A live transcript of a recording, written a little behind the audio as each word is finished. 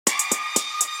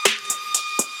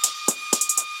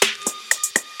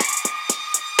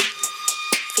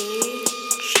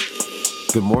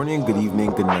Good morning, good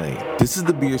evening, good night. This is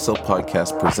the Be Yourself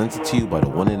podcast presented to you by the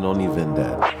one and only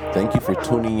Vendad. Thank you for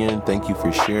tuning in, thank you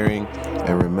for sharing,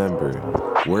 and remember,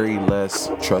 worry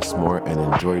less, trust more, and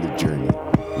enjoy the journey.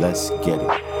 Let's get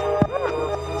it.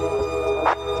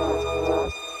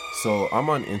 So I'm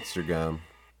on Instagram,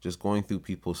 just going through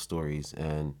people's stories,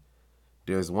 and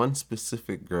there's one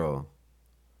specific girl.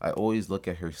 I always look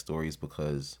at her stories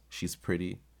because she's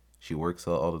pretty. She works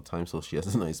out all the time, so she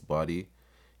has a nice body.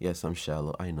 Yes, I'm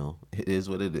shallow. I know. It is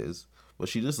what it is. But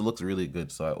she just looks really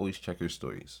good, so I always check her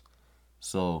stories.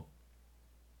 So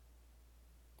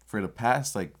for the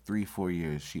past like 3, 4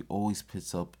 years, she always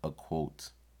puts up a quote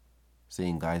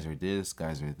saying guys are this,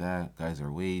 guys are that, guys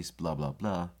are waste, blah blah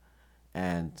blah.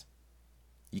 And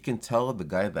you can tell the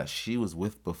guy that she was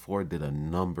with before did a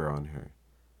number on her.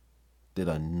 Did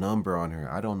a number on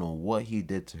her. I don't know what he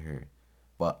did to her.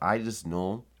 But I just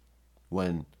know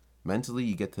when mentally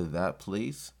you get to that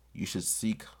place, you should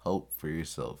seek help for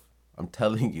yourself. I'm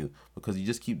telling you, because you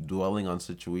just keep dwelling on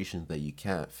situations that you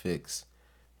can't fix.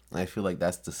 And I feel like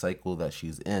that's the cycle that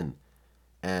she's in.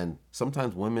 And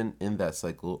sometimes women in that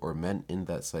cycle or men in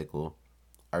that cycle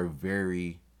are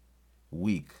very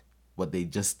weak, but they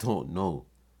just don't know.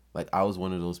 Like I was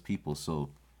one of those people.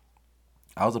 So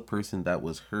I was a person that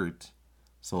was hurt.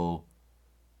 So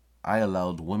I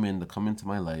allowed women to come into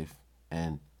my life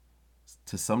and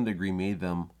to some degree made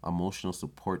them emotional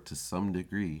support to some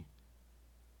degree.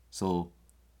 So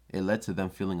it led to them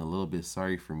feeling a little bit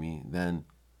sorry for me. Then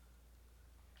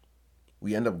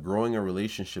we end up growing a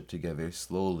relationship together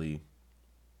slowly.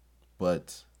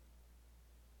 But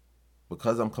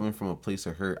because I'm coming from a place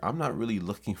of hurt, I'm not really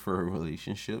looking for a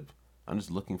relationship. I'm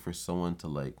just looking for someone to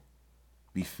like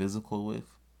be physical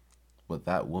with. But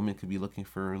that woman could be looking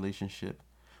for a relationship.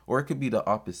 Or it could be the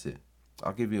opposite.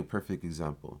 I'll give you a perfect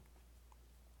example.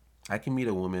 I can meet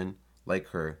a woman like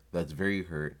her that's very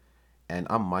hurt and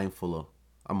I'm mindful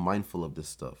of this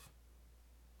stuff.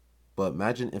 But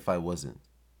imagine if I wasn't.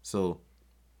 So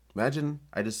imagine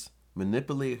I just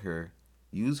manipulate her,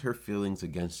 use her feelings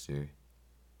against her,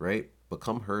 right?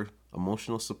 Become her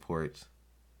emotional support.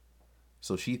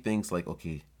 So she thinks like,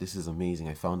 okay, this is amazing.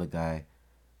 I found a guy.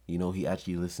 He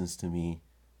actually listens to me.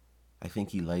 I think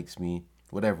he likes me.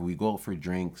 Whatever. We go out for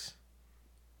drinks.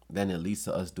 Then it leads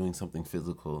to us doing something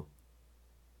physical.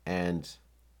 And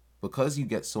because you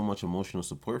get so much emotional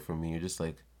support from me, you're just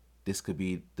like, this could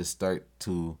be the start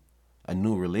to a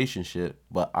new relationship,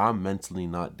 but I'm mentally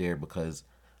not there because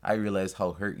I realize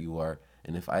how hurt you are.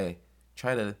 And if I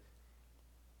try to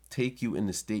take you in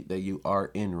the state that you are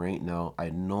in right now, I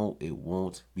know it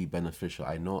won't be beneficial.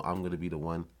 I know I'm going to be the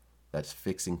one that's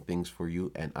fixing things for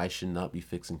you, and I should not be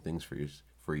fixing things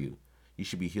for you. You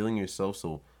should be healing yourself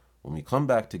so when we come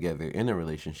back together in a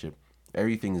relationship,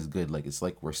 everything is good. Like it's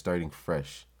like we're starting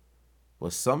fresh.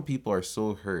 Well, some people are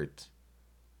so hurt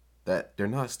that they're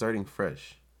not starting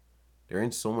fresh. They're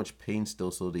in so much pain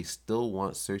still, so they still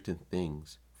want certain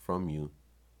things from you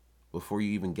before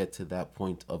you even get to that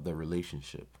point of the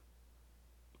relationship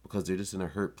because they're just in a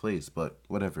hurt place. But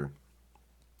whatever.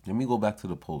 Let me go back to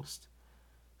the post.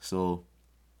 So,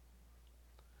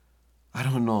 I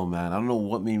don't know, man. I don't know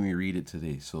what made me read it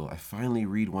today. So, I finally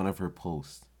read one of her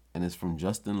posts, and it's from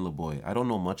Justin LeBoy. I don't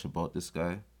know much about this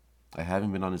guy. I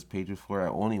haven't been on his page before. I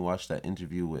only watched that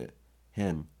interview with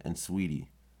him and Sweetie,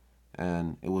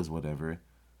 and it was whatever.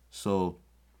 So,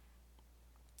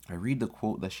 I read the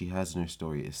quote that she has in her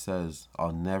story. It says,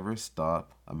 I'll never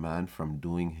stop a man from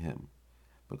doing him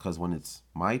because when it's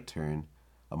my turn,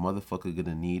 a motherfucker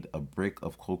gonna need a brick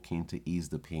of cocaine to ease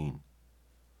the pain.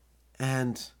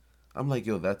 And I'm like,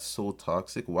 yo, that's so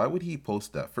toxic. Why would he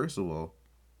post that? First of all,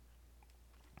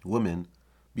 women,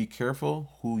 be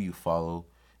careful who you follow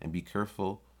and be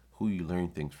careful who you learn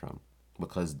things from.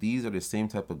 Because these are the same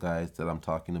type of guys that I'm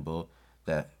talking about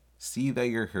that see that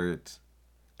you're hurt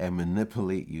and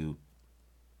manipulate you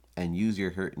and use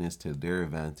your hurtness to their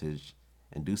advantage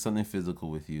and do something physical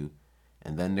with you,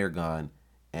 and then they're gone,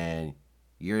 and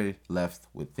you're left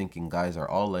with thinking guys are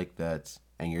all like that,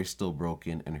 and you're still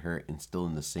broken and hurt and still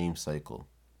in the same cycle.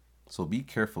 So be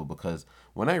careful because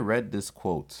when I read this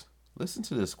quote, listen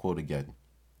to this quote again.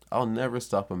 I'll never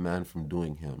stop a man from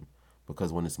doing him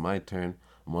because when it's my turn,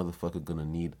 a motherfucker gonna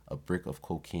need a brick of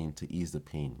cocaine to ease the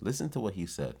pain. Listen to what he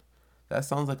said. That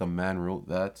sounds like a man wrote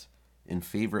that in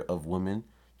favor of women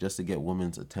just to get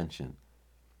women's attention.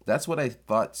 That's what I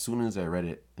thought soon as I read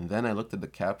it. And then I looked at the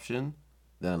caption,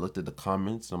 then I looked at the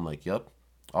comments, and I'm like, yep,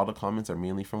 all the comments are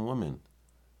mainly from women.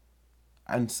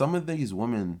 And some of these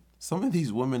women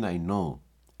I know,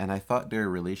 and I thought their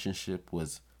relationship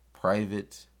was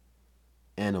private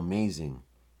and amazing.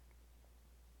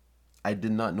 I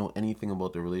did not know anything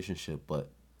about the relationship, but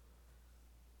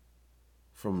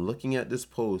from looking at this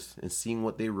post and seeing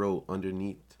what they wrote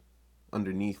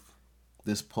underneath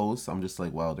this post, I'm just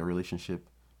like, wow, the relationship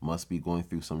must be going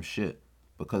through some shit.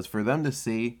 Because for them to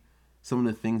say some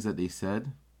of the things that they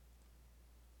said,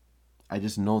 I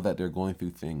just know that they're going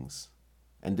through things.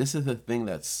 And this is the thing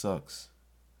that sucks.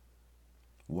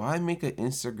 Why make an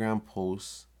Instagram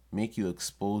post make you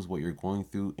expose what you're going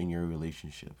through in your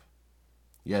relationship?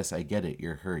 Yes, I get it.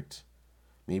 You're hurt.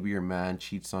 Maybe your man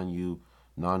cheats on you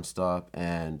nonstop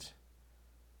and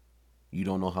you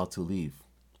don't know how to leave.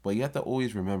 But you have to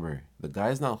always remember the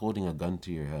guy's not holding a gun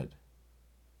to your head.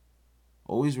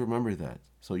 Always remember that.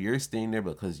 So you're staying there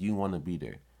because you want to be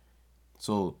there.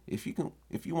 So if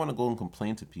you want to go and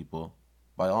complain to people,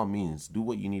 by all means, do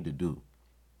what you need to do.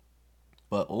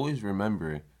 But always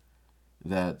remember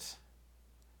that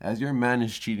as your man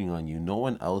is cheating on you, no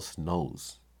one else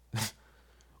knows.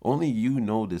 Only you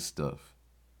know this stuff.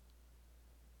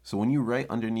 So when you write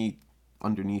underneath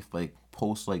like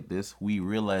posts like this, we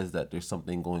realize that there's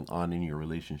something going on in your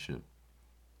relationship.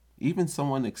 Even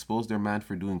someone exposed their man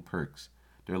for doing perks.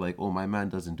 They're like, oh, my man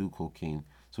doesn't do cocaine,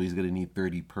 so he's gonna need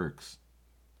 30 perks.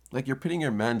 Like, you're putting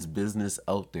your man's business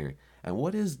out there. And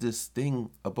what is this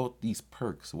thing about these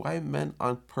perks? Why men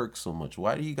on perks so much?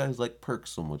 Why do you guys like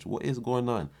perks so much? What is going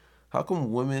on? How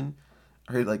come women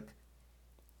are like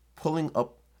pulling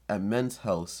up at men's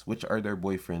house, which are their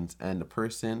boyfriends, and the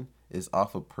person is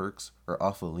off of perks or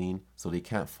off of lean, so they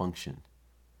can't function?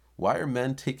 Why are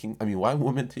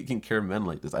women taking care of men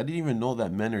like this? I didn't even know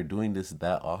that men are doing this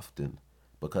that often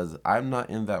because I'm not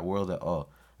in that world at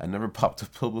all. I never popped a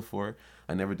pill before.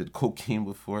 I never did cocaine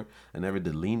before. I never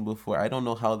did lean before. I don't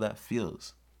know how that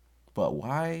feels. But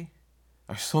why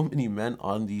are so many men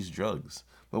on these drugs?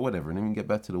 But whatever, let me get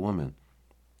back to the women.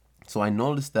 So I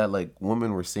noticed that like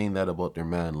women were saying that about their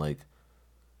man, like,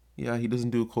 yeah, he doesn't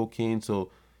do cocaine,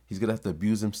 so he's gonna have to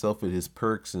abuse himself with his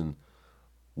perks. And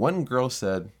one girl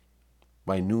said,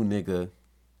 my new nigga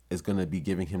is gonna be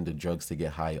giving him the drugs to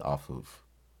get high off of.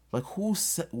 Like, who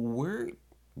said,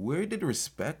 where did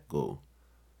respect go?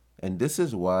 And this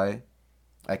is why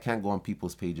I can't go on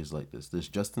people's pages like this. This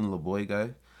Justin LeBoy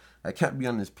guy, I can't be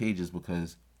on his pages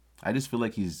because I just feel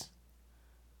like he's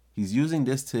using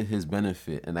this to his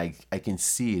benefit, and I can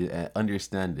see it and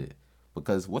understand it.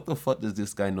 Because what the fuck does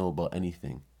this guy know about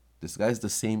anything? This guy's the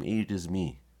same age as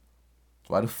me.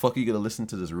 Why the fuck are you gonna listen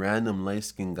to this random light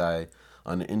skinned guy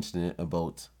on the internet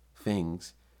about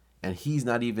things, and he's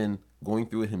not even going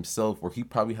through it himself, or he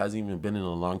probably hasn't even been in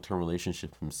a long term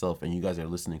relationship himself, and you guys are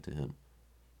listening to him?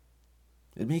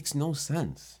 It makes no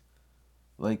sense.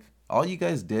 Like, all you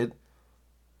guys did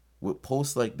with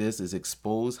posts like this is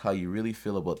expose how you really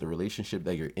feel about the relationship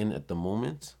that you're in at the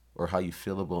moment, or how you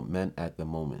feel about men at the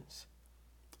moment.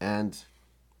 And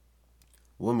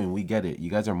women, we get it. You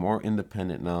guys are more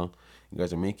independent now. You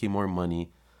guys are making more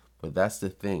money. But that's the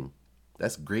thing.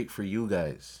 That's great for you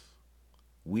guys.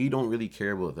 We don't really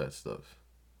care about that stuff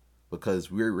because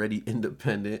we're already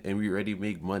independent and we already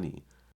make money.